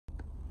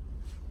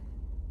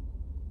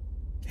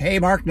Hey,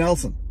 Mark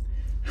Nelson.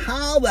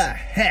 How the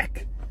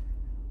heck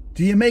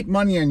do you make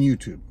money on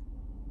YouTube?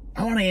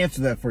 I want to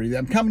answer that for you.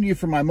 I'm coming to you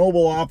from my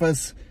mobile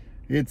office.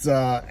 It's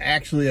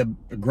actually a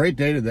great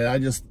day today. I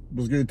just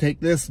was going to take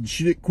this and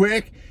shoot it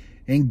quick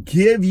and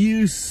give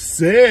you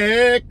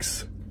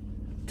 6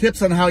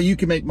 tips on how you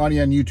can make money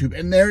on YouTube.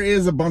 And there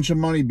is a bunch of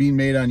money being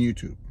made on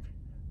YouTube.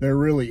 There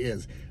really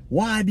is.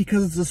 Why?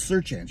 Because it's a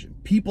search engine.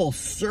 People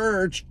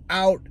search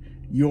out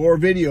your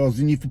videos,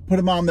 and if you put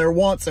them on there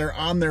once, they're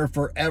on there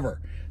forever.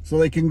 So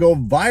they can go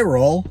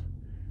viral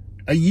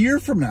a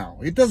year from now.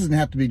 It doesn't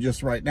have to be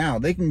just right now.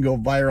 They can go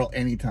viral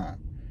anytime.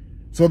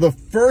 So the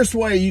first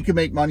way you can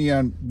make money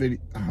on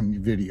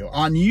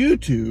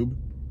YouTube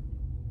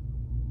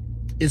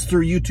is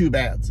through YouTube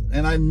ads.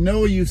 And I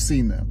know you've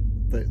seen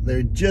them.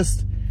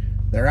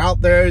 They're out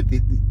there.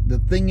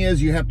 The thing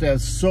is, you have to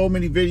have so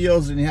many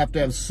videos and you have to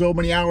have so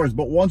many hours.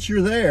 But once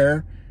you're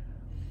there,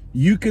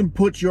 you can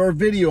put your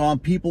video on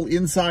people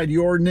inside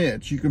your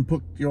niche. You can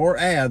put your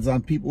ads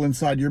on people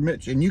inside your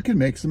niche, and you can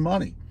make some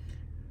money.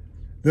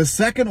 The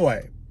second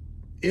way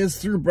is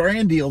through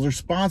brand deals or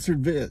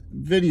sponsored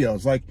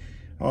videos. Like,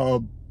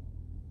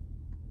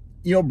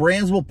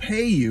 brands will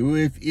pay you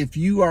if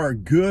you are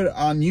good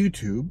on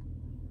YouTube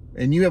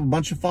and you have a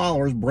bunch of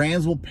followers.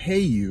 Brands will pay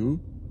you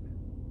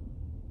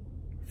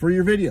for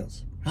your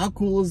videos. How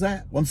cool is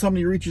that? When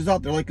somebody reaches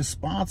out, they're like a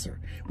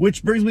sponsor.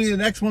 Which brings me to the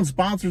next one,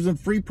 sponsors and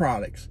free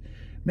products.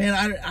 Man,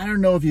 I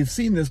don't know if you've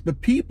seen this,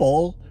 but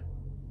people,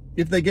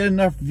 if they get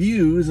enough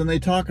views and they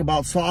talk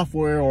about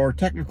software or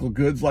technical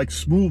goods like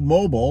Smooth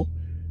Mobile,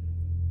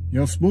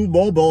 Smooth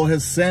Mobile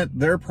has sent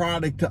their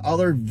product to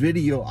other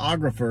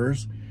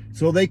videographers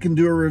so they can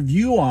do a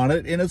review on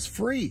it, and it's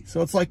free.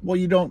 So it's like, well,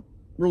 you don't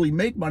really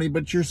make money,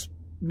 but you're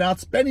not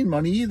spending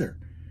money either.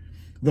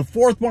 The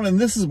fourth one, and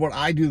this is what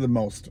I do the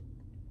most,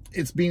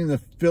 it's being an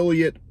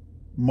affiliate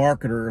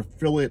marketer,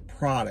 affiliate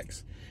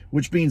products,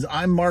 which means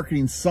I'm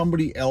marketing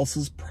somebody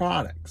else's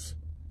products,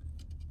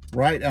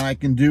 right? And I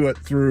can do it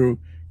through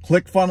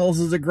ClickFunnels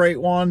is a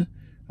great one.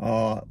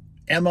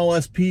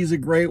 MLSP is a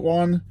great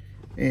one.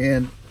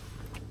 And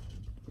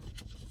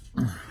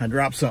I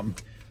dropped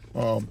something.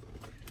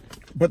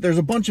 But there's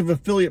a bunch of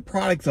affiliate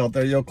products out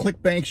there.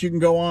 ClickBanks you can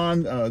go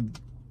on.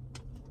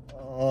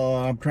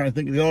 I'm trying to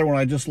think of the other one.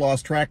 I just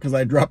lost track because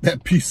I dropped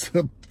that piece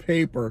of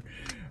paper.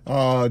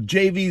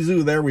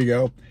 JVZoo, there we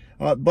go.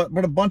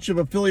 But a bunch of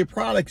affiliate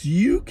products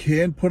you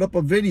can put up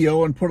a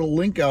video and put a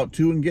link out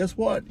to, and guess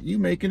what? You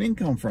make an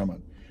income from it.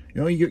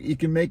 You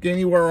can make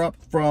anywhere up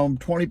from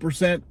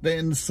 20%,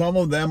 and some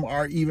of them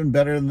are even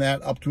better than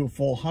that, up to a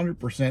full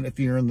 100% if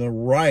you're in the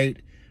right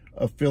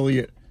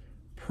affiliate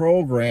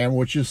program,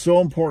 which is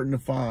so important to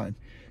find.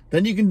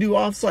 Then you can do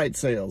offsite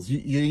sales.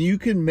 You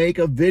can make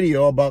a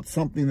video about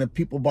something that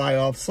people buy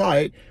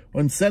offsite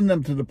and send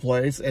them to the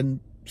place and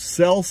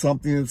sell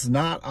something that's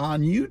not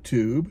on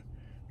YouTube,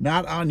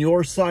 not on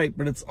your site,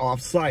 but it's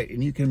off-site,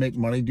 and you can make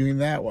money doing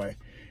that way.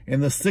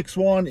 And the sixth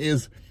one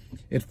is,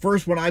 at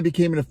first when I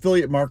became an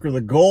affiliate marketer, the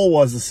goal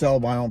was to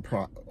sell my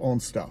own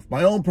stuff,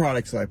 my own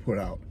products that I put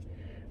out.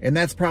 And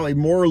that's probably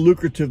more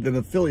lucrative than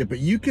affiliate, but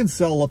you can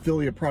sell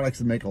affiliate products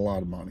and make a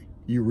lot of money.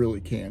 You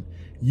really can.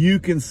 You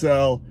can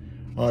sell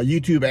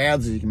YouTube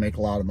ads and you can make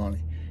a lot of money.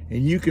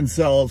 And you can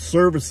sell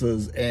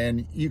services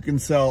and you can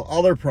sell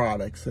other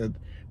products.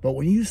 But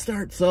when you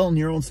start selling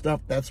your own stuff,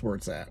 that's where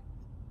it's at.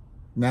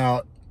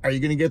 Now, are you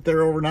going to get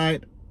there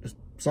overnight?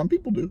 Some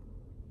people do.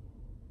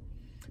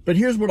 But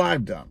here's what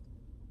I've done.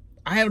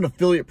 I have an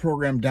affiliate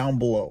program down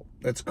below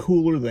that's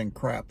cooler than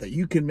crap that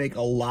you can make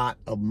a lot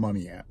of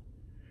money at.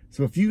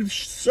 So if you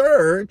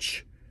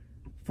search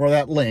for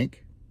that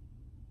link,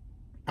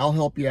 I'll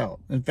help you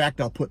out. In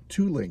fact, I'll put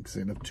 2 links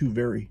in of 2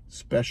 very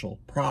special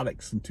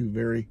products and 2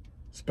 very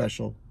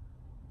special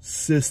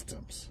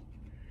systems.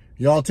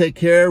 Y'all take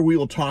care. We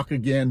will talk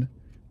again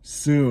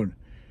soon.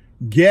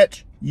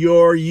 Get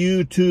your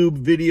YouTube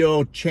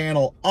video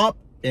channel up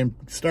and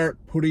start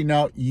putting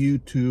out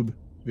YouTube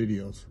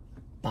videos.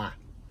 Bye.